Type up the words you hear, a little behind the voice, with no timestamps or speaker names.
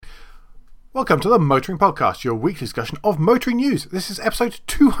Welcome to the Motoring Podcast, your weekly discussion of motoring news. This is episode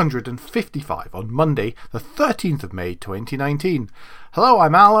 255 on Monday, the 13th of May, 2019. Hello,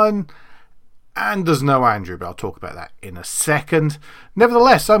 I'm Alan, and there's no Andrew, but I'll talk about that in a second.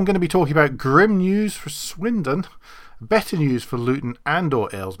 Nevertheless, I'm going to be talking about grim news for Swindon, better news for Luton and or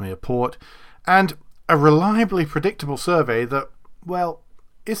Aylesmere Port, and a reliably predictable survey that, well,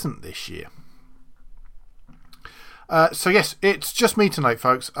 isn't this year. So yes, it's just me tonight,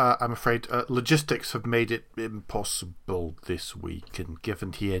 folks. I'm afraid logistics have made it impossible this week, and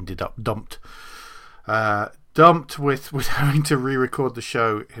given he ended up dumped with having to re-record the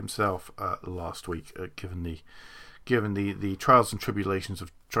show himself last week, given the trials and tribulations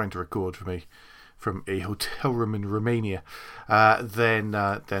of trying to record for me from a hotel room in Romania, then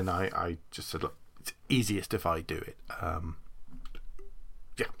I just said, look, it's easiest if I do it.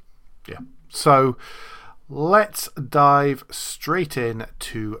 Yeah. So let's dive straight in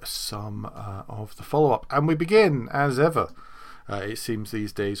to some of the follow-up. And we begin, as ever, it seems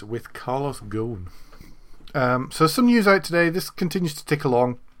these days, with Carlos Ghosn. So some news out today. This continues to tick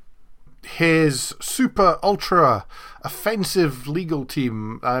along. His super ultra offensive legal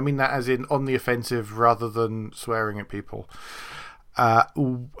team, I mean that as in on the offensive rather than swearing at people,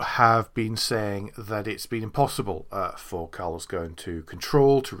 have been saying that it's been impossible for Carlos Ghosn to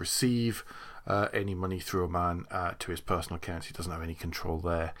control, to receive any money through Oman to his personal accounts. He doesn't have any control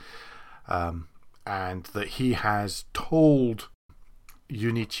there. And that he has told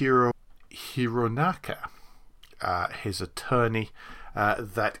Junichiro Hironaka, his attorney,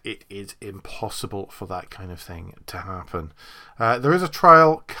 that it is impossible for that kind of thing to happen. There is a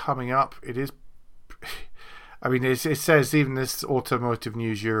trial coming up. It is... I mean, it says, even this Automotive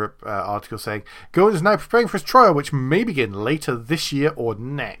News Europe article saying, Ghosn is now preparing for his trial, which may begin later this year or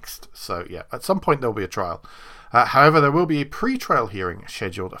next. So, yeah, at some point there'll be a trial. However, there will be a pre-trial hearing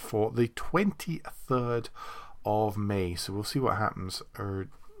scheduled for the 23rd of May. So we'll see what happens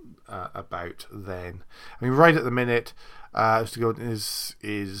about then. I mean, right at the minute, Mr.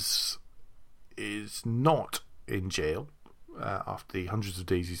 Ghosn is not in jail. After the hundreds of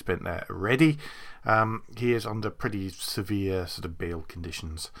days he spent there already, he is under pretty severe sort of bail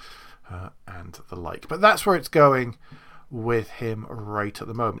conditions and the like. But that's where it's going with him right at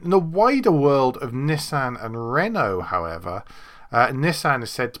the moment. In the wider world of Nissan and Renault, however, Nissan is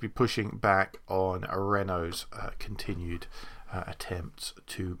said to be pushing back on Renault's continued attempts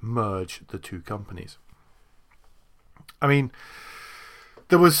to merge the two companies. I mean,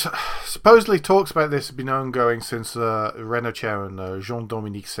 there was supposedly talks about this have been ongoing since Renault chairman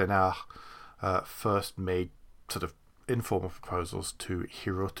Jean-Dominique Senard first made sort of informal proposals to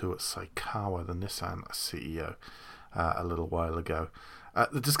Hiroto Saikawa, the Nissan CEO, a little while ago.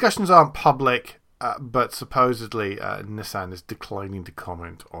 The discussions aren't public, but supposedly Nissan is declining to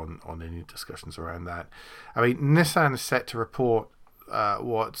comment on any discussions around that. I mean, Nissan is set to report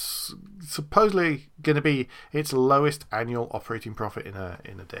what's supposedly going to be its lowest annual operating profit in a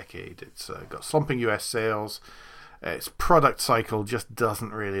decade. It's got slumping US sales. Its product cycle just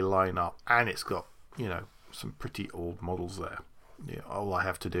doesn't really line up, and it's got some pretty old models there. Yeah, all I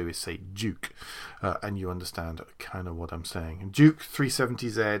have to do is say Duke, and you understand kind of what I'm saying. And Duke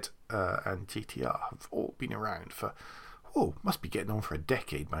 370Z and GTR have all been around for must be getting on for a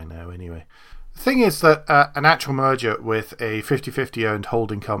decade by now anyway. The thing is that an actual merger with a 50-50 owned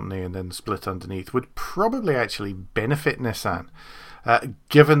holding company and then split underneath would probably actually benefit Nissan,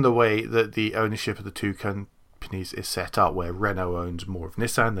 given the way that the ownership of the two companies is set up, where Renault owns more of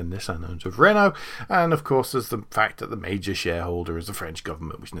Nissan than Nissan owns of Renault, and of course there's the fact that the major shareholder is the French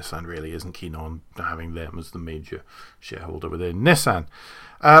government, which Nissan really isn't keen on having them as the major shareholder within Nissan.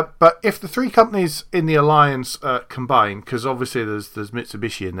 But if the three companies in the alliance combine, because obviously there's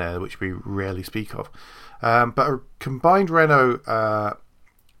Mitsubishi in there, which we rarely speak of, but a combined Renault,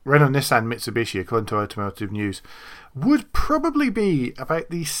 Nissan, Mitsubishi, according to Automotive News, would probably be about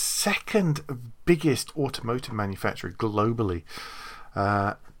the second biggest automotive manufacturer globally.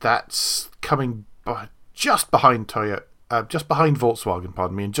 That's coming just behind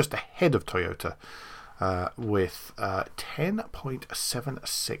Volkswagen, and just ahead of Toyota. With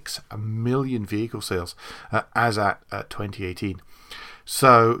 10.76 million vehicle sales as at 2018.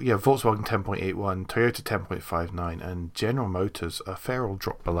 So, yeah, Volkswagen 10.81, Toyota 10.59, and General Motors, a fair old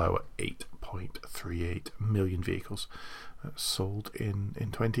drop below at 8.38 million vehicles sold in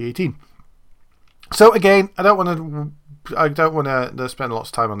 2018. So again, I don't want to spend a lot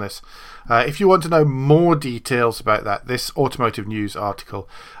of time on this. If you want to know more details about that, this Automotive News article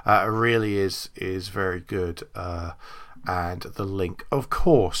really is very good, and the link, of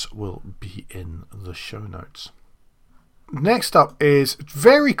course, will be in the show notes. next up is a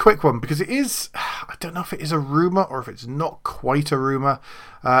very quick one, because it is, I don't know if it is a rumour or if it's not quite a rumour,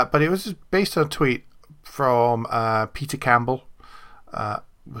 but it was based on a tweet from Peter Campbell,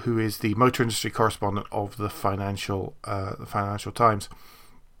 who is the motor industry correspondent of the Financial Times,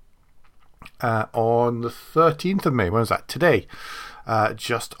 on the 13th of May. When was that? Today,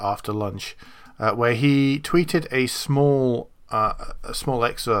 just after lunch, where he tweeted a small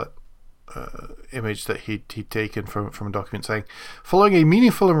excerpt image that he'd taken from a document saying, following a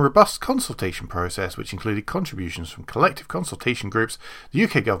meaningful and robust consultation process which included contributions from collective consultation groups, the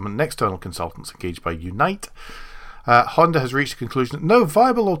UK government and external consultants engaged by Unite, Honda has reached the conclusion that no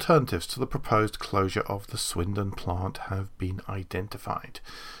viable alternatives to the proposed closure of the Swindon plant have been identified.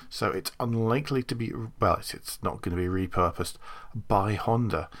 So it's unlikely to be, well, it's not going to be repurposed by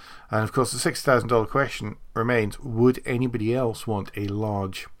Honda. And of course the $60,000 question remains, would anybody else want a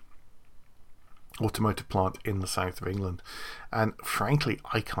large automotive plant in the south of England? And frankly,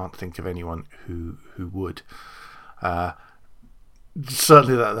 I can't think of anyone who would.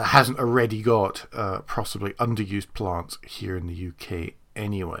 Certainly that hasn't already got possibly underused plants here in the UK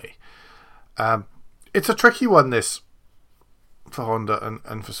anyway. It's a tricky one, this, for Honda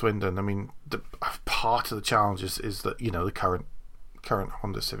and for Swindon. I mean, part of the challenge is that, the current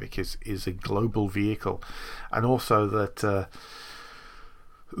Honda Civic is a global vehicle, and also that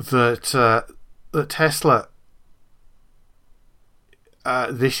Tesla,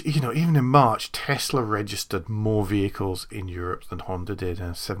 even in March, Tesla registered more vehicles in Europe than Honda did,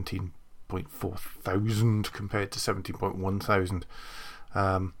 17.4 thousand compared to 17.1 thousand.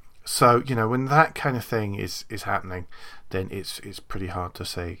 So when that kind of thing is happening, then it's pretty hard to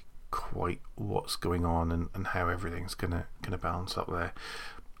say quite what's going on and how everything's gonna balance up there.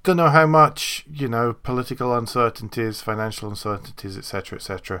 Don't know how much political uncertainties, financial uncertainties,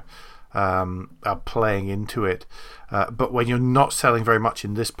 etc. Are playing into it, but when you're not selling very much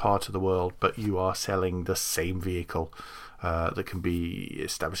in this part of the world, but you are selling the same vehicle that can be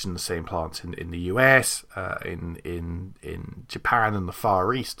established in the same plants in the US, in Japan and the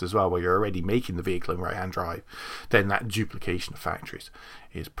Far East as well, where you're already making the vehicle in right-hand drive, then that duplication of factories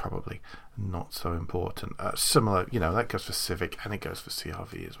is probably not so important. Similar, that goes for Civic and it goes for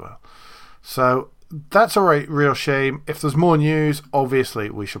CR-V as well. So that's a real shame. If there's more news, obviously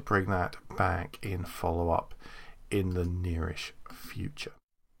we shall bring that back in follow-up in the nearish future.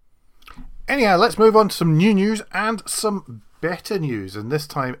 Anyhow, let's move on to some new news and some better news, and this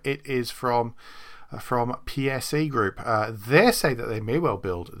time it is from PSA Group. They say that they may well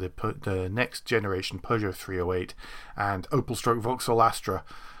build the next generation Peugeot 308 and Opel/Vauxhall Astra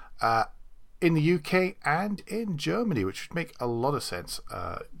in the UK and in Germany, which would make a lot of sense,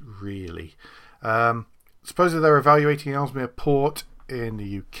 really. Supposedly they're evaluating Ellesmere Port in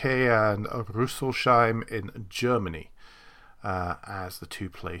the UK and Rüsselsheim in Germany as the two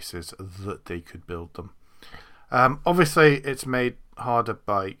places that they could build them. Obviously it's made harder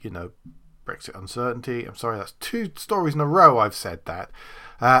by Brexit uncertainty. I'm sorry, that's 2 stories in a row I've said that,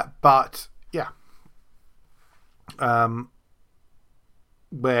 but yeah,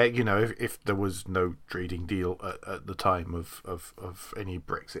 where if there was no trading deal at the time of any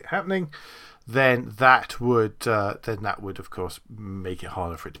Brexit happening, then that would of course make it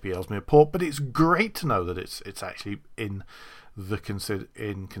harder for it to be Ellesmere Port. But it's great to know that it's actually in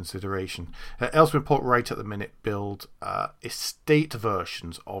consideration. Ellesmere Port right at the minute build estate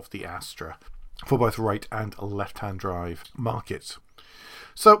versions of the Astra for both right and left-hand drive markets.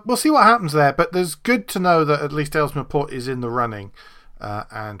 So we'll see what happens there. But there's good to know that at least Ellesmere Port is in the running.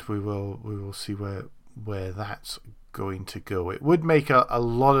 And we will see where that's going to go. It would make a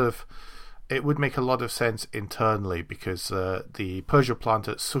lot of sense internally, because the Peugeot plant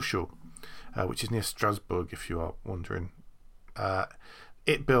at Sochaux, which is near Strasbourg, if you are wondering,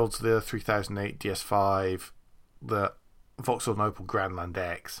 it builds the 3008 DS5, the Vauxhall and Opel Grandland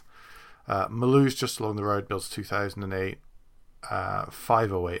X. Maloo's just along the road builds 2008,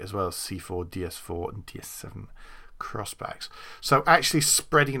 508, as well as C4, DS4, and DS7 crossbacks. So actually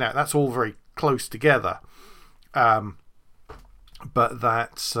spreading out, that's all very close together, but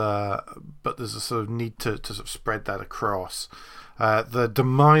there's a sort of need to sort of spread that across. The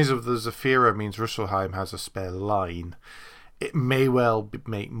demise of the Zafira means Rüsselsheim has a spare line. It may well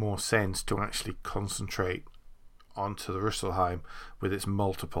make more sense to actually concentrate onto the Rüsselsheim with its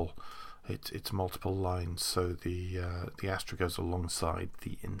multiple lines, so the Astra goes alongside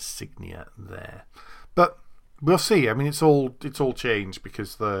the Insignia there. But we'll see. I mean, it's all changed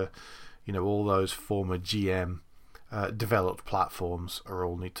because all those former GM developed platforms are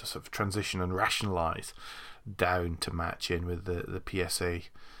all need to sort of transition and rationalise down to match in with the PSA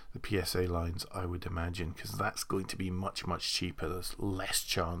PSA lines, I would imagine, because that's going to be much, much cheaper. There's less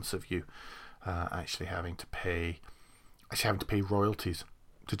chance of you actually having to pay royalties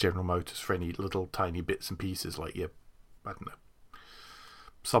to General Motors for any little tiny bits and pieces, like I don't know,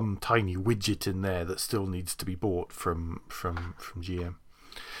 some tiny widget in there that still needs to be bought from GM.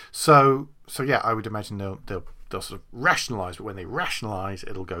 So yeah, I would imagine they'll sort of rationalise, but when they rationalise,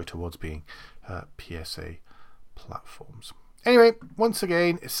 it'll go towards being PSA platforms. Anyway, once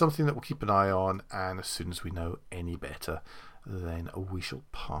again, it's something that we'll keep an eye on, and as soon as we know any better, then we shall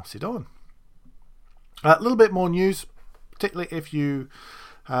pass it on. A little bit more news, particularly if you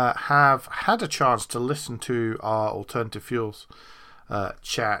have had a chance to listen to our alternative fuels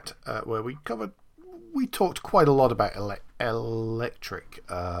chat, where we talked quite a lot about electric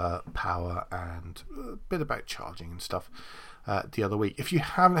power and a bit about charging and stuff the other week. If you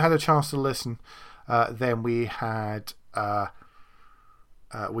haven't had a chance to listen, then we had Tom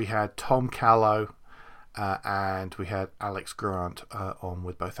Callow and we had Alex Grant on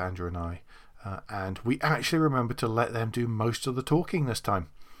with both Andrew and I, and we actually remembered to let them do most of the talking this time.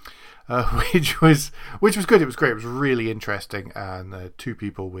 Which was good. It was great. It was really interesting, and two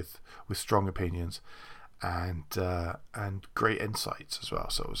people with strong opinions and great insights as well.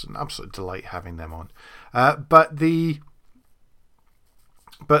 So it was an absolute delight having them on. But the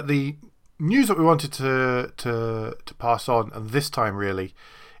news that we wanted to pass on, and this time really,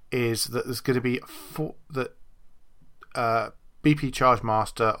 is that there's going to be BP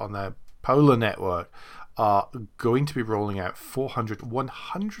Chargemaster on their Polar network are going to be rolling out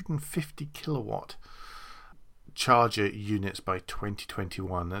 150 kilowatt charger units by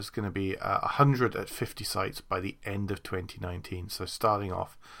 2021. There's going to be 100 at 50 sites by the end of 2019. So starting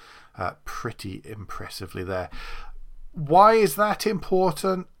off pretty impressively there. Why is that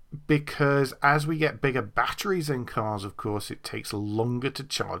important? Because as we get bigger batteries in cars, of course, it takes longer to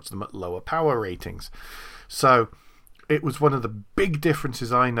charge them at lower power ratings. So it was one of the big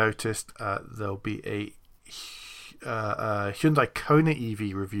differences I noticed. There'll be a Hyundai Kona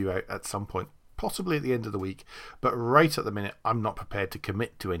EV review out at some point, possibly at the end of the week, but right at the minute I'm not prepared to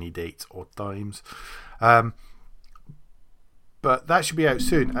commit to any dates or times, but that should be out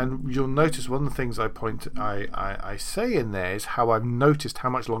soon. And you'll notice one of the things I say in there is how I've noticed how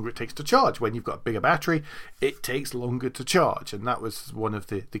much longer it takes to charge. When you've got a bigger battery, it takes longer to charge, and that was one of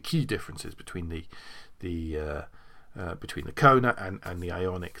the key differences between the Kona and the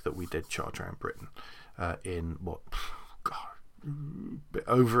Ioniq that we did charge around Britain in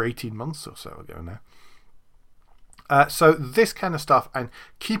over 18 months or so ago now. So this kind of stuff, and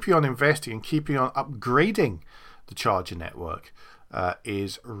keeping on investing and keeping on upgrading the charger network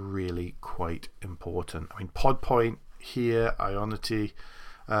is really quite important. I mean, PodPoint here, Ionity,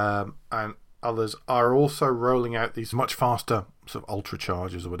 and others are also rolling out these much faster sort of ultra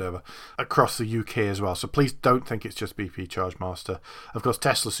chargers or whatever across the UK as well. So please don't think it's just BP Chargemaster. Of course,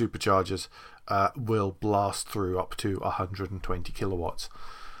 Tesla superchargers will blast through up to 120 kilowatts,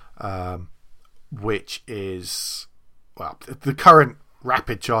 which is, well, the current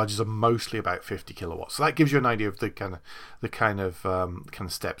rapid chargers are mostly about 50 kilowatts. So that gives you an idea of the kind of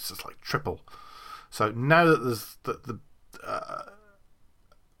steps. It's like triple. So now that there's a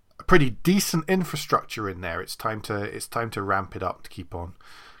pretty decent infrastructure in there, it's time to ramp it up to keep on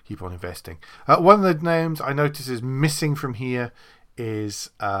investing. One of the names I notice is missing from here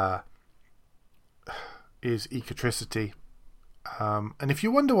is Ecotricity. And if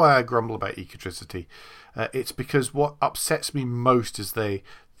you wonder why I grumble about Ecotricity, it's because what upsets me most is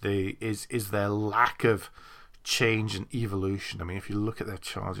their lack of change and evolution. I mean, if you look at their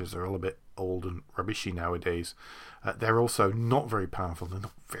chargers, they're all a bit old and rubbishy nowadays. They're also not very powerful. They're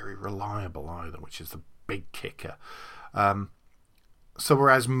not very reliable either, which is the big kicker. So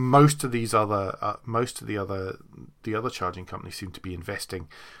whereas most of the other charging companies seem to be investing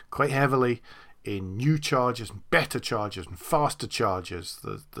quite heavily in new chargers and better chargers and faster chargers,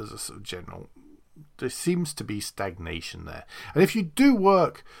 there's a sort of there seems to be stagnation there. And if you do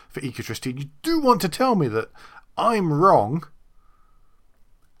work for Ecotricity, you do want to tell me that I'm wrong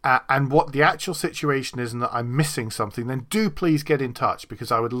and what the actual situation is and that I'm missing something, then do please get in touch,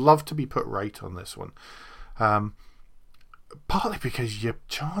 because I would love to be put right on this one. Partly because your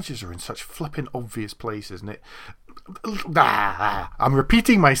chargers are in such flipping obvious places, and it. I'm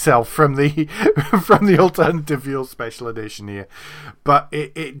repeating myself from the Alternative Fuel Special Edition here, but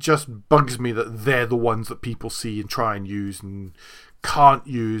it just bugs me that they're the ones that people see and try and use and can't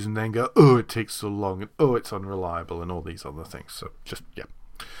use, and then go, oh, it takes so long, and oh, it's unreliable, and all these other things. So just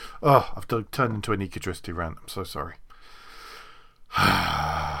I've turned into an Ecotricity rant. I'm so sorry.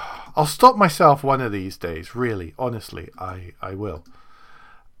 I'll stop myself one of these days, really, honestly, I will.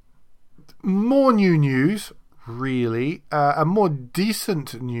 More new news, really, and more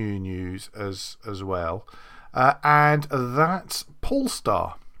decent new news as well, and that's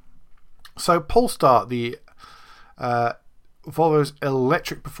Polestar. So Polestar, the Volvo's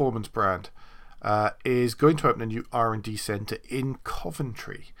electric performance brand, is going to open a new R&D centre in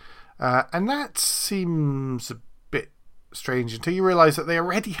Coventry, and that seems a bit strange until you realise that they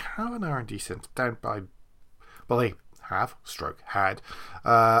already have an R&D centre down by, well, they had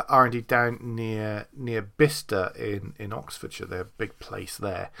R&D down near Bicester in Oxfordshire. They're a big place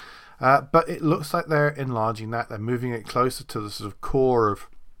there, but it looks like they're enlarging that. They're moving it closer to the sort of core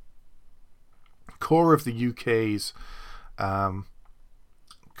of the UK's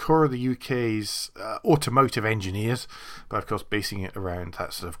automotive engineers, but of course basing it around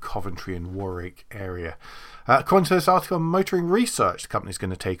that sort of Coventry and Warwick area. According to this article, Motoring Research, the company's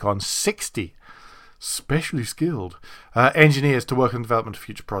going to take on 60 specially skilled engineers to work on the development of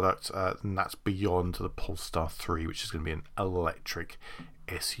future products, and that's beyond the Polestar 3, which is going to be an electric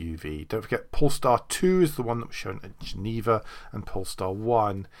SUV. Don't forget, Polestar 2 is the one that was shown at Geneva, and Polestar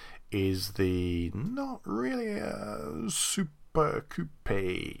 1 is the not really a super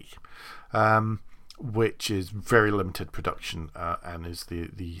coupe, which is very limited production, and is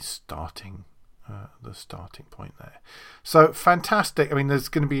the starting point there. So fantastic. I mean, there's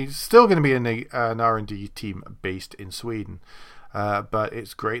still going to be an R&D team based in Sweden, but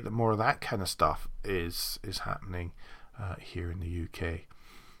it's great that more of that kind of stuff is happening here in the UK.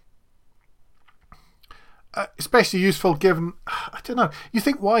 Especially useful given, I don't know, you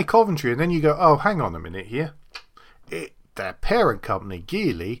think why Coventry, and then you go, oh, hang on a minute here. Their parent company,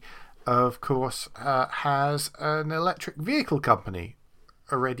 Geely, of course, has an electric vehicle company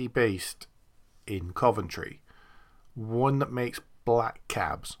already based in Coventry, one that makes black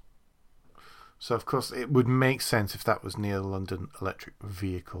cabs. So of course it would make sense if that was near the London Electric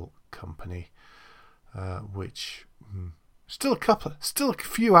Vehicle Company, which still a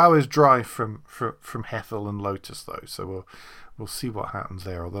few hours drive from Hethel and Lotus though. So we'll see what happens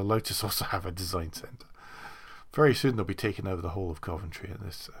there. Although Lotus also have a design centre. Very soon they'll be taking over the whole of Coventry at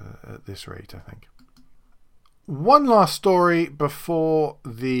this rate, I think. One last story before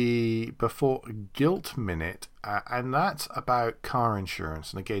Guilt Minute, and that's about car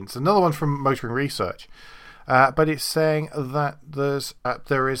insurance. And again, it's another one from Motoring Research, but it's saying that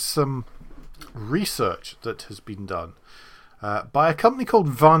there is some research that has been done by a company called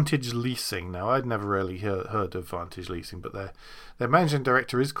Vantage Leasing. Now, I'd never really heard of Vantage Leasing, but their managing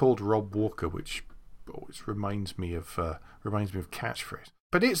director is called Rob Walker, which always reminds me of catchphrase.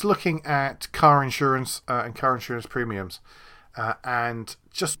 But it's looking at car insurance and car insurance premiums, and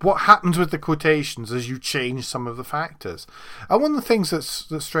just what happens with the quotations as you change some of the factors. And one of the things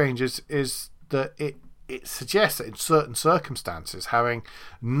that's strange is that it suggests that in certain circumstances, having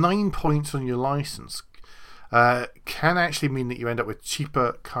 9 points on your license can actually mean that you end up with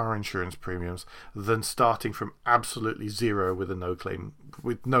cheaper car insurance premiums than starting from absolutely zero with no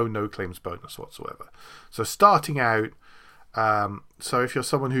claims bonus whatsoever. So starting out. So if you're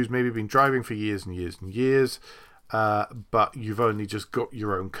someone who's maybe been driving for years and years and years, but you've only just got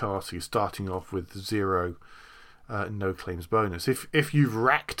your own car, so you're starting off with zero no claims bonus. If you've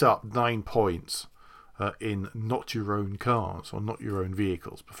racked up 9 points in not your own cars or not your own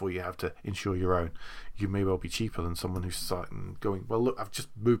vehicles before you have to insure your own, you may well be cheaper than someone who's starting going, well, look, I've just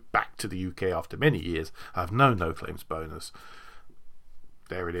moved back to the UK after many years. I have no claims bonus.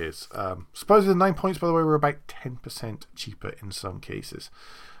 There it is. Supposedly the 9 points, by the way, were about 10% cheaper in some cases.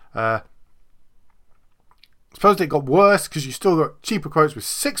 Supposedly it got worse because you still got cheaper quotes with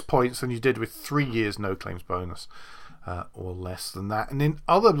 6 points than you did with 3 years no claims bonus, or less than that. And in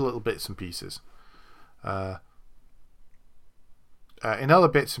other little bits and pieces, then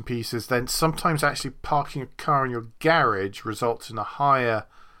sometimes actually parking a car in your garage results in a higher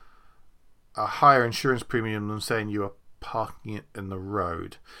insurance premium than saying you are parking it in the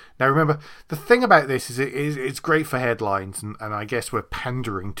road. Now remember, the thing about this is it's great for headlines, and I guess we're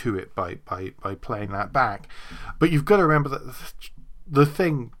pandering to it by playing that back. But you've got to remember that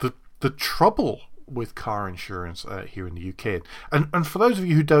the trouble with car insurance here in the UK, and for those of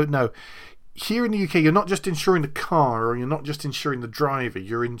you who don't know, here in the UK you're not just insuring the car, or you're not just insuring the driver,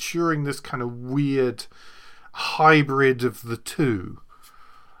 you're insuring this kind of weird hybrid of the two.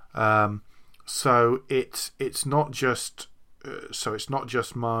 So it's not just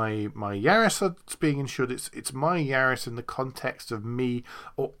my Yaris that's being insured. It's my Yaris in the context of me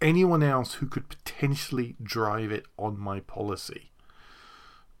or anyone else who could potentially drive it on my policy.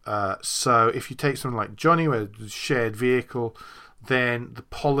 So if you take something like Johnny, where it's a shared vehicle, then the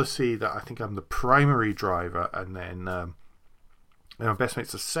policy that I think I'm the primary driver, and then And my best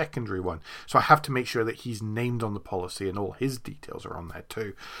mate's a secondary one. So I have to make sure that he's named on the policy and all his details are on there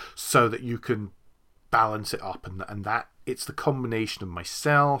too, so that you can balance it up. And that it's the combination of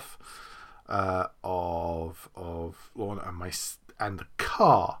myself, of Lorna and the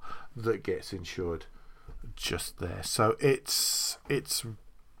car that gets insured just there. So it's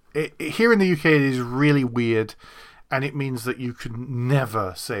here in the UK it is really weird, and it means that you can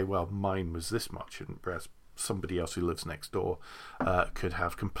never say, well, mine was this much, and whereas somebody else who lives next door could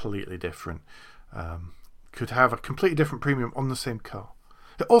have a completely different premium on the same car.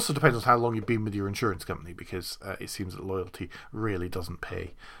 It also depends on how long you've been with your insurance company, because it seems that loyalty really doesn't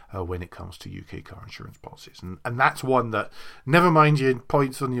pay when it comes to UK car insurance policies. And that's one that, never mind your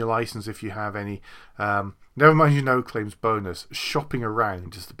points on your license if you have any, never mind your no claims bonus, shopping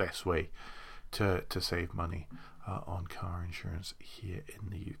around is the best way to save money on car insurance here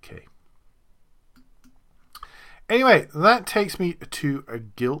in the UK. Anyway, that takes me to a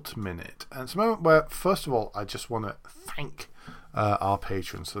guilt minute. And it's a moment where, first of all, I just want to thank our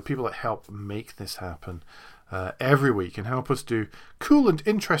patrons, the people that help make this happen every week and help us do cool and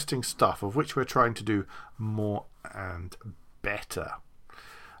interesting stuff, of which we're trying to do more and better.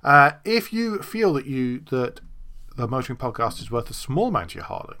 If you feel that the Motoring Podcast is worth a small amount of your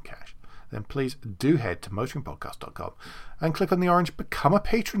hard-earned cash, then please do head to motoringpodcast.com and click on the orange Become a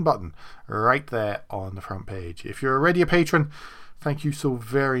Patron button right there on the front page. If you're already a patron, thank you so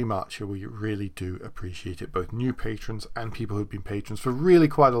very much. We really do appreciate it, both new patrons and people who've been patrons for really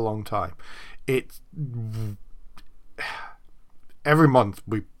quite a long time. Every month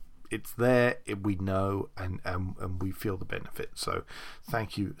it's there, we know, and we feel the benefit. So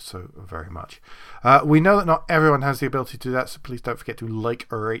thank you so very much. We know that not everyone has the ability to do that, so please don't forget to like,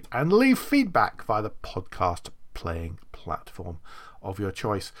 rate, and leave feedback via the podcast playing platform of your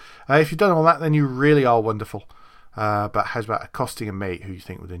choice. If you've done all that, then you really are wonderful. But how's about accosting a mate who you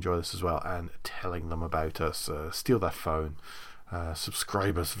think would enjoy this as well and telling them about us? Steal their phone,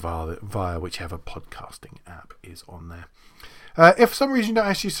 subscribe us via whichever podcasting app is on there. If for some reason you don't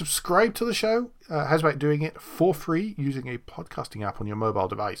actually subscribe to the show, how's about doing it for free using a podcasting app on your mobile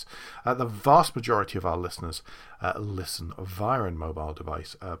device? The vast majority of our listeners listen via a mobile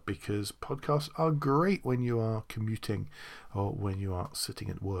device because podcasts are great when you are commuting or when you are sitting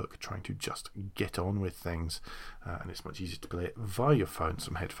at work trying to just get on with things. And it's much easier to play it via your phone,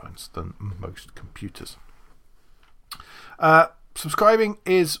 some headphones, than most computers. Subscribing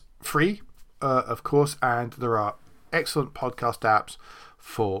is free, of course, and there are excellent podcast apps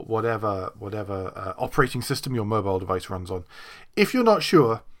for whatever operating system your mobile device runs on. If you're not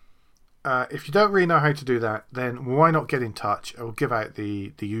sure, if you don't really know how to do that, then why not get in touch? I will give out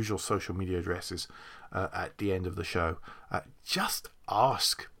the usual social media addresses at the end of the show. Just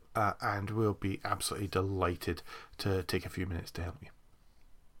ask, and we'll be absolutely delighted to take a few minutes to help you.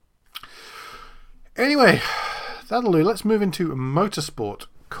 Anyway, that'll do. Let's move into Motorsport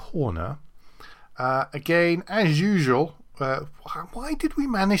Corner. Again, as usual, why did we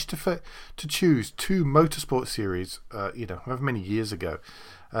manage to choose two motorsport series, however many years ago,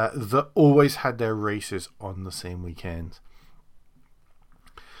 that always had their races on the same weekend?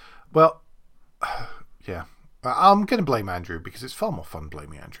 Well, yeah, I'm going to blame Andrew because it's far more fun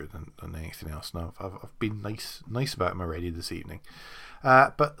blaming Andrew than anything else. No, I've been nice about him already this evening.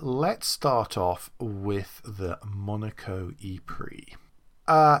 But let's start off with the Monaco E-Prix.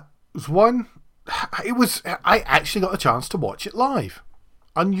 I actually got a chance to watch it live.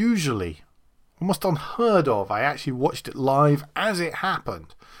 Unusually, almost unheard of, I actually watched it live as it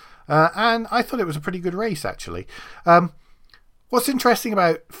happened. And I thought it was a pretty good race, actually. What's interesting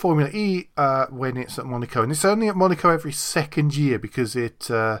about Formula E when it's at Monaco, and it's only at Monaco every second year because it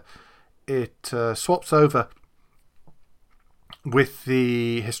swaps over with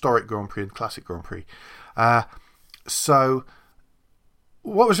the historic Grand Prix and Classic Grand Prix. So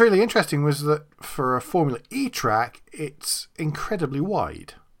what was really interesting was that for a Formula E track, it's incredibly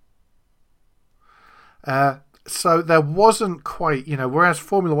wide. So there wasn't quite, whereas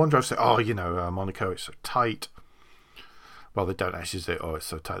Formula One drivers say, Monaco, it's so tight. Well, they don't actually say, it's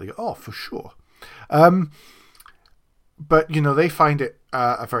so tight. They go, oh, for sure. But, they find it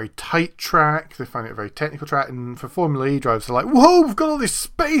a very tight track. They find it a very technical track. And for Formula E drivers, they're like, whoa, we've got all this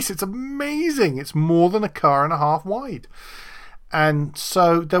space. It's amazing. It's more than a car and a half wide. And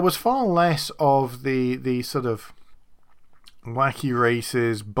so there was far less of the sort of wacky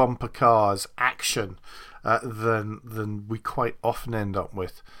races, bumper cars, action than we quite often end up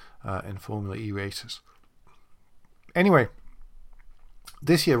with in Formula E races. Anyway,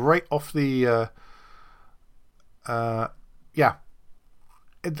 this year, right off the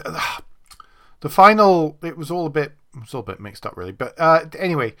the final, it was all a bit was all a bit mixed up, really. But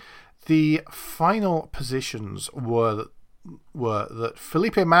anyway, the final positions were that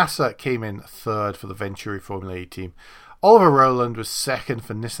Felipe Massa came in third for the Venturi Formula E team. Oliver Rowland was second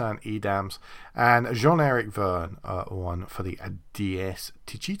for Nissan Edams, and Jean-Eric Verne won for the DS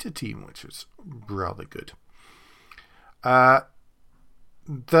Techeetah team, which was rather good.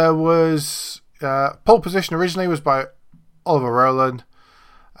 There was pole position originally was by Oliver Rowland,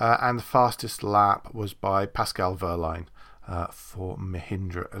 and the fastest lap was by Pascal Wehrlein for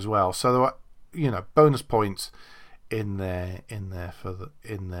Mahindra as well. So there were, bonus points in there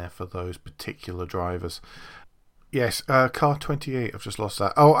for those particular drivers. Yes, car 28. I've just lost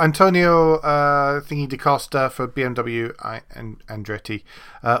that. Oh, Antonio Thingy Da Costa for BMW and Andretti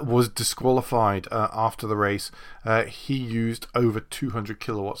was disqualified after the race. He used over 200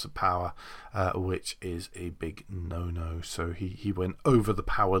 kilowatts of power, which is a big no-no. So he went over the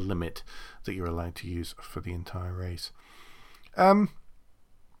power limit that you're allowed to use for the entire race. Lucas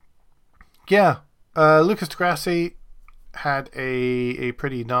di Grassi had a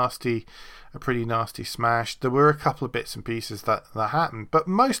pretty nasty smash. There were a couple of bits and pieces that happened, but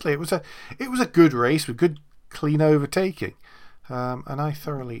mostly it was a good race with good clean overtaking, and I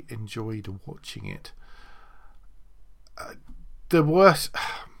thoroughly enjoyed watching it. There were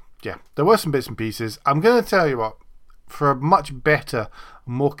some bits and pieces. I'm going to tell you what, for a much better,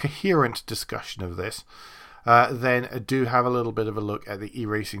 more coherent discussion of this, then do have a little bit of a look at the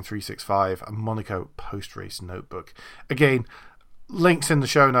eRacing 365 Monaco post-race notebook. Again, links in the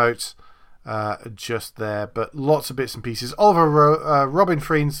show notes, just there, but lots of bits and pieces. Robin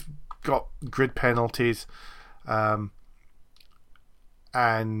Freen's got grid penalties, and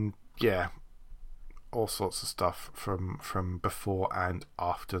yeah, all sorts of stuff from before and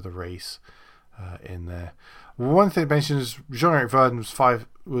after the race in there. One thing to mention is Jean-Eric Verne was fined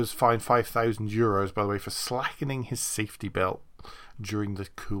 €5,000, by the way, for slackening his safety belt during the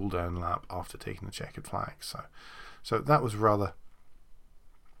cool down lap after taking the checkered flag. So that was rather.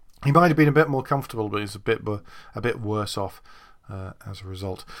 He might have been a bit more comfortable, but he's a bit worse off as a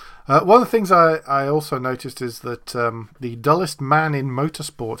result. One of the things I also noticed is that the dullest man in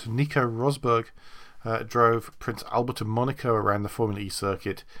motorsport, Nico Rosberg, drove Prince Albert of Monaco around the Formula E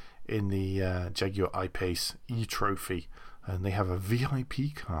circuit in the Jaguar I-Pace E-Trophy, and they have a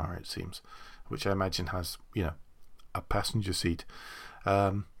VIP car, it seems, which I imagine has a passenger seat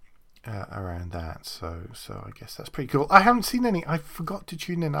around that. So I guess that's pretty cool. I haven't seen any. I forgot to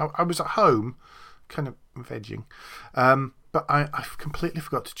tune in. I was at home, kind of vegging, but I completely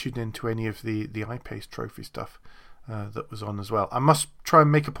forgot to tune in to any of the I-Pace Trophy stuff that was on as well. I must try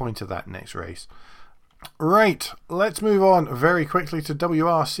and make a point of that next race. Right, let's move on very quickly to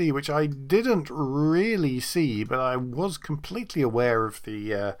WRC, which I didn't really see, but I was completely aware of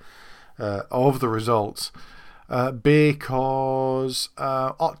the results because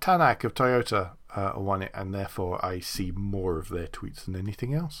Ott Tanak of Toyota won it, and therefore I see more of their tweets than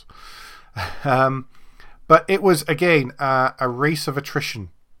anything else. But it was again a race of attrition,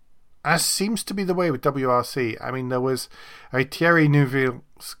 as seems to be the way with WRC. I mean, there was Thierry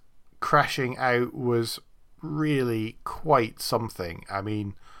Neuville's crashing out was really quite something. I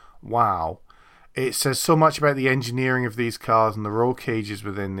mean, wow. It says so much about the engineering of these cars and the roll cages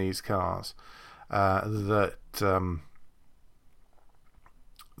within these cars that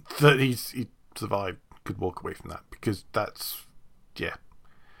he survived, could walk away from that, because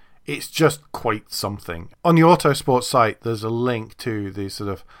it's just quite something. On the Autosport site, there's a link to the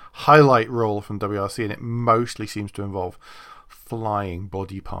sort of highlight roll from WRC, and it mostly seems to involve flying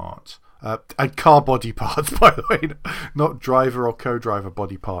body parts. Car body parts, by the way, not driver or co-driver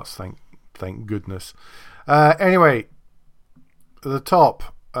body parts, thank goodness. Anyway, the top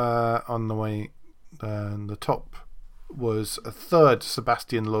on the way, the top was a third,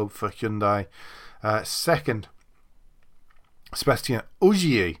 Sebastian Loeb for Hyundai, second, Sebastian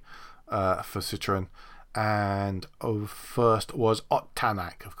Ogier for Citroën, and first was Ott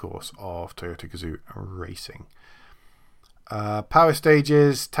Tanak, of course, of Toyota Gazoo Racing. Power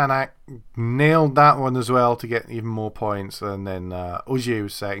stages, Tanak nailed that one as well to get even more points, and then Ogier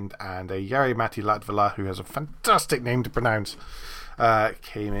was second, and Jari-Matti Latvala, who has a fantastic name to pronounce,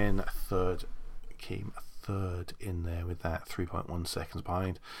 came third in there with that, 3.1 seconds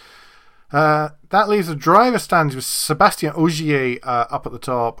behind. That leaves the driver standings with Sebastian Ogier up at the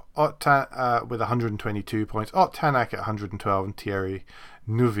top, with 122 points, Ott Tanak at 112, and Thierry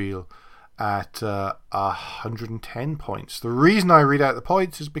Neuville at 110 points. The reason I read out the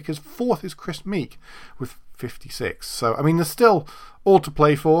points is because fourth is Chris Meek with 56. So, I mean, there's still all to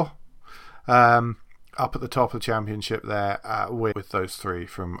play for up at the top of the championship there with those three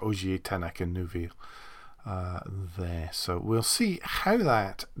from Ogier, Tanak and Neuville. there. So we'll see how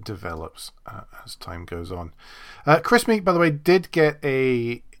that develops as time goes on. Chris Meek, by the way, did get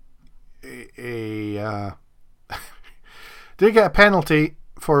a did get a penalty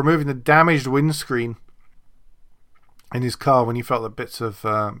for removing the damaged windscreen in his car when he felt that bits of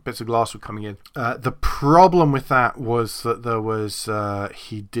glass were coming in. The problem with that was that there was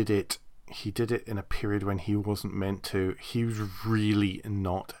he did it in a period when he wasn't meant to. He was really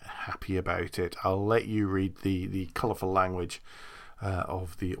not happy about it. I'll let you read the colourful language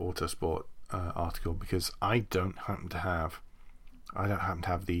of the Autosport article, because I don't happen to have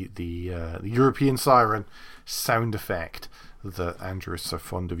the European siren sound effect that Andrew is so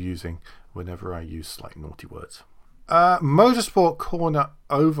fond of using whenever I use slight naughty words. Motorsport corner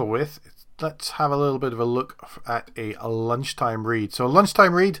over with. Let's have a little bit of a look at a lunchtime read. So a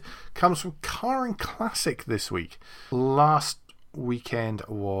lunchtime read comes from Car and Classic this week. Last weekend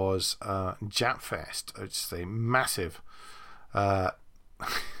was Japfest, which is a massive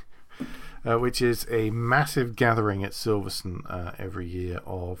which is a massive gathering at Silverstone every year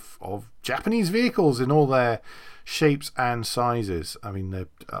of Japanese vehicles in all their shapes and sizes. I mean,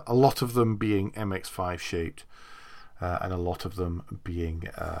 a lot of them being MX-5 shaped, and a lot of them being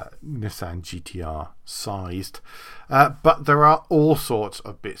Nissan GTR sized. But there are all sorts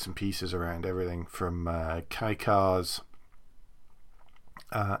of bits and pieces around, everything from Kai cars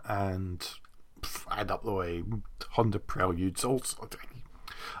and add up the way, Honda Preludes, all sorts.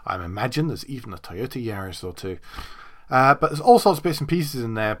 I imagine there's even a Toyota Yaris or two. But there's all sorts of bits and pieces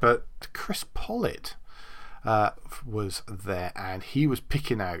in there. But Chris Pollitt was there, and he was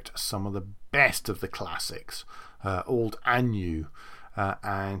picking out some of the best of the classics, old and new,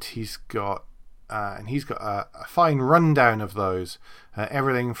 and he's got a fine rundown of those,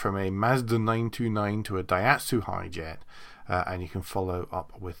 everything from a Mazda 929 to a Daihatsu Hijet, and you can follow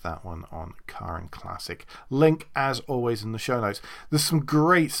up with that one on Car and Classic. Link, as always, in the show notes. There's some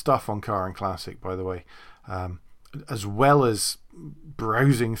great stuff on Car and Classic, by the way, as well as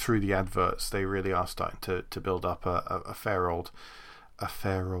browsing through the adverts. They really are starting to build up a fair old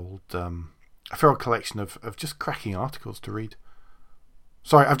collection of just cracking articles to read.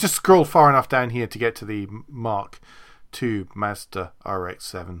 Sorry, I've just scrolled far enough down here to get to the Mark II Mazda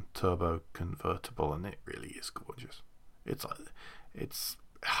RX-7 Turbo convertible, and it really is gorgeous. It's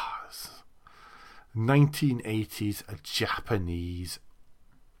 1980s Japanese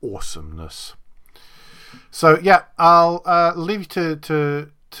awesomeness. So yeah, I'll leave you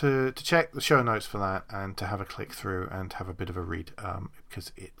to check the show notes for that, and to have a click through and have a bit of a read,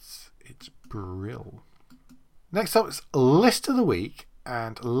 because it's brill. Next up is List of the Week,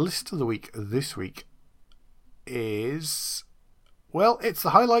 and List of the Week this week is, well, it's the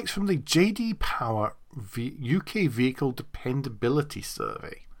highlights from the JD Power UK Vehicle Dependability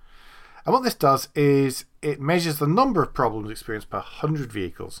Survey. And what this does is it measures the number of problems experienced per 100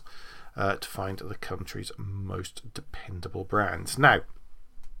 vehicles to find the country's most dependable brands. Now,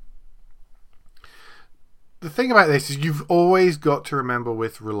 the thing about this is you've always got to remember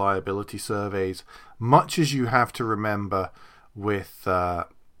with reliability surveys, much as you have to remember with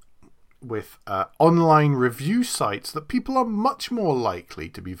online review sites, that people are much more likely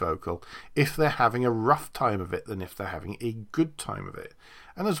to be vocal if they're having a rough time of it than if they're having a good time of it.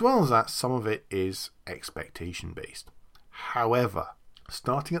 And as well as that, some of it is expectation based. However,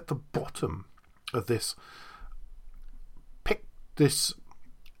 starting at the bottom of this, I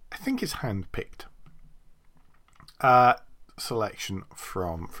think it's hand-picked selection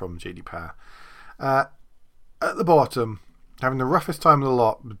from JD Power. At the bottom, having the roughest time of the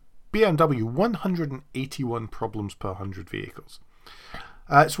lot, BMW, 181 problems per 100 vehicles.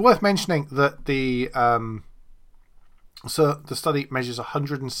 It's worth mentioning that the study measures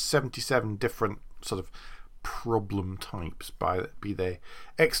 177 different sort of problem types, be they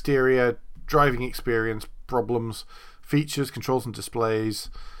exterior, driving experience problems, features, controls and displays,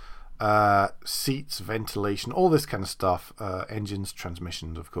 seats, ventilation, all this kind of stuff, engines,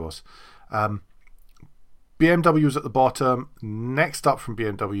 transmissions, of course. BMW was at the bottom. Next up from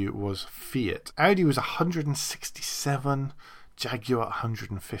BMW was Fiat. Audi was 167, Jaguar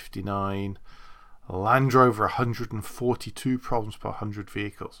 159, Land Rover 142 problems per 100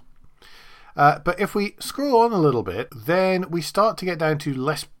 vehicles. But if we scroll on a little bit, then we start to get down to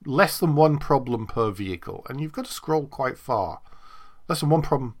less than one problem per vehicle, and you've got to scroll quite far. Less than one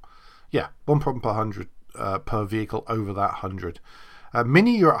problem, one problem per 100 per vehicle over that 100.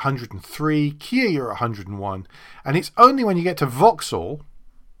 Mini, you're at 103. Kia, you're at 101. And it's only when you get to Vauxhall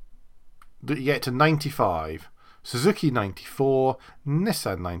that you get to 95. Suzuki 94.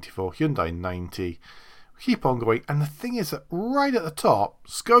 Nissan 94. Hyundai 90. We keep on going. And the thing is that right at the top,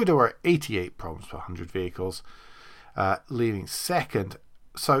 Skoda are 88 problems per 100 vehicles, leaving second.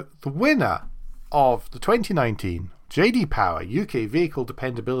 So the winner of the 2019 JD Power UK Vehicle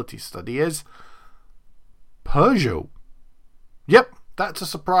Dependability Study is Peugeot. Yep, that's a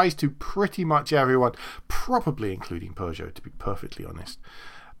surprise to pretty much everyone, probably including Peugeot, to be perfectly honest.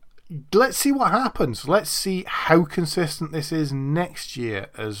 Let's see what happens. Let's see how consistent this is next year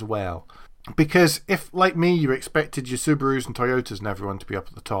as well. Because if, like me, you expected your Subarus and Toyotas and everyone to be up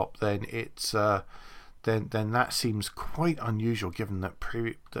at the top, then it's then that seems quite unusual, given that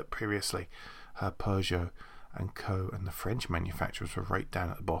previously Peugeot and Co. and the French manufacturers were right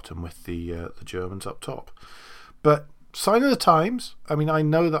down at the bottom with the Germans up top. But sign of the times. I mean, I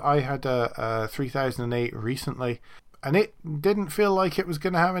know that I had a 3008 recently, and it didn't feel like it was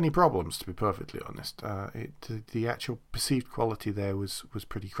going to have any problems, to be perfectly honest. The actual perceived quality there was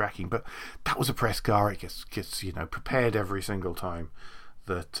pretty cracking, but that was a press car. It gets prepared every single time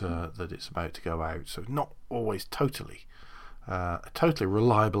that it's about to go out, so not always totally a totally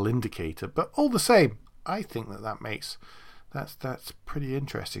reliable indicator, but all the same, I think that makes that's pretty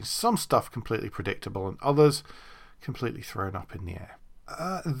interesting. Some stuff completely predictable, and others completely thrown up in the air.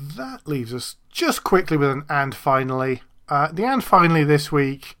 That leaves us just quickly with an and finally. The and finally this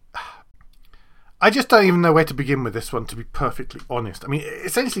week, I just don't even know where to begin with this one, to be perfectly honest. I mean,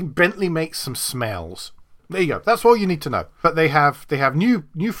 essentially Bentley makes some smells. There you go. That's all you need to know. But they have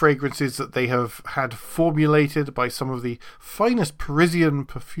new fragrances that they have had formulated by some of the finest Parisian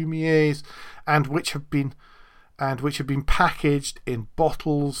perfumiers, and which have been packaged in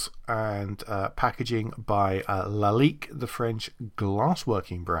bottles and packaging by Lalique, the French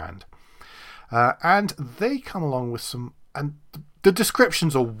glassworking brand. And they come along with some, and the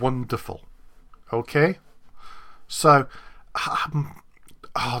descriptions are wonderful. Okay? So,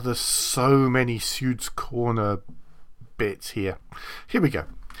 there's so many Sude's Corner bits here. Here we go.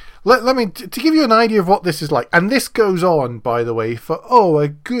 Let me, to give you an idea of what this is like, and this goes on, by the way, for, a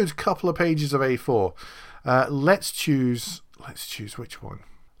good couple of pages of A4. Let's choose which one.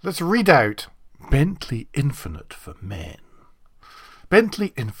 Let's read out Bentley Infinite for Men.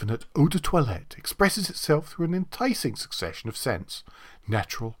 Bentley Infinite Eau de Toilette expresses itself through an enticing succession of scents.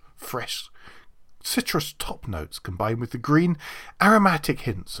 Natural, fresh, citrus top notes combined with the green, aromatic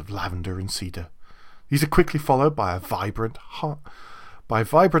hints of lavender and cedar. These are quickly followed by vibrant heart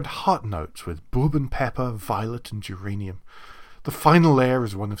notes with bourbon pepper, violet and geranium. The final layer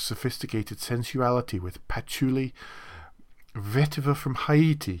is one of sophisticated sensuality with patchouli, vetiver from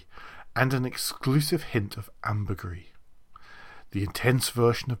Haiti, and an exclusive hint of ambergris. The intense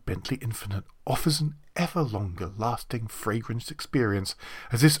version of Bentley Infinite offers an ever longer lasting fragrance experience,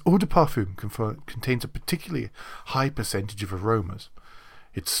 as this eau de parfum contains a particularly high percentage of aromas.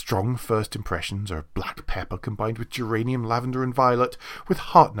 Its strong first impressions are black pepper combined with geranium, lavender and violet, with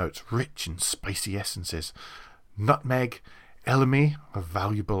heart notes rich in spicy essences, nutmeg, elemi, a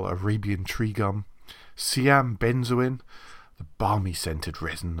valuable Arabian tree gum, siam benzoin, the balmy scented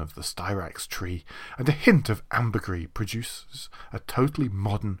resin of the styrax tree, and a hint of ambergris produces a totally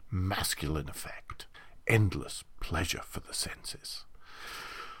modern masculine effect. Endless pleasure for the senses.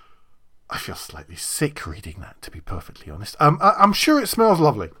 I feel slightly sick reading that, to be perfectly honest. I'm sure it smells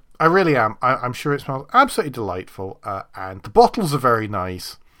lovely. I really am. I'm sure it smells absolutely delightful, and the bottles are very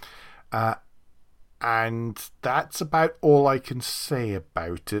nice. And that's about all I can say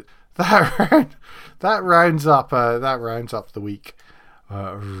about it. That rounds up the week,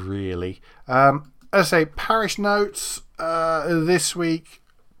 really. As I say, parish notes this week.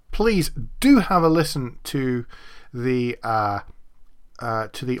 Please do have a listen to the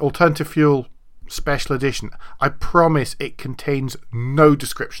Alternative Fuel Special Edition. I promise it contains no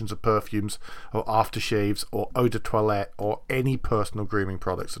descriptions of perfumes or aftershaves or eau de toilette or any personal grooming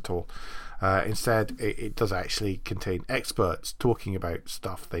products at all. Instead, it does actually contain experts talking about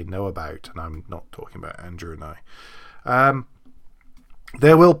stuff they know about, and I'm not talking about Andrew and I.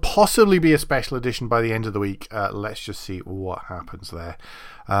 There will possibly be a special edition by the end of the week. Let's just see what happens there.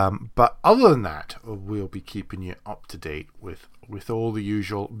 But other than that, we'll be keeping you up to date with all the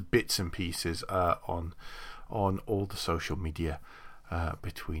usual bits and pieces on all the social media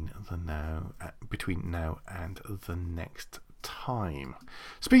between now and the next time.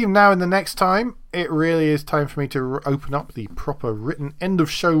 Speaking of now and the next time, it really is time for me to open up the proper written end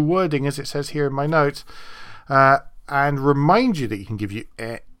of show wording, as it says here in my notes, and remind you that you can give you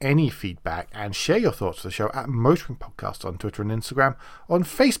any feedback and share your thoughts of the show at Motoring Podcast on Twitter and Instagram, on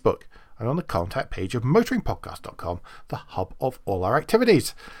Facebook, and on the contact page of motoringpodcast.com, the hub of all our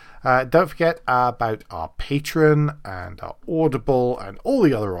activities. Don't forget about our Patreon and our Audible and all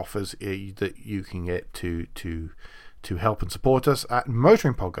the other offers that you can get to help and support us at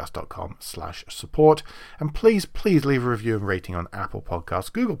motoringpodcast.com/support. And please leave a review and rating on Apple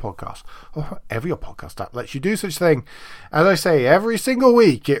Podcasts, Google Podcasts, or whatever your podcast app lets you do such thing. As I say every single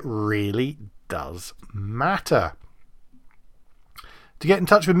week, it really does matter. To get in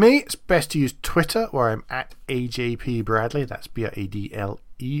touch with me, it's best to use Twitter, where I'm at AJP Bradley. That's Bradley. To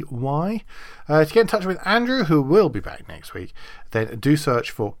get in touch with Andrew, who will be back next week, then do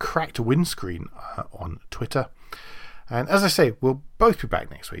search for Cracked Windscreen on Twitter. And as I say, we'll both be back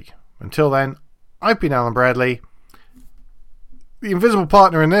next week. Until then, I've been Alan Bradley. The invisible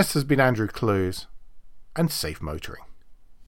partner in this has been Andrew Clues. And safe motoring.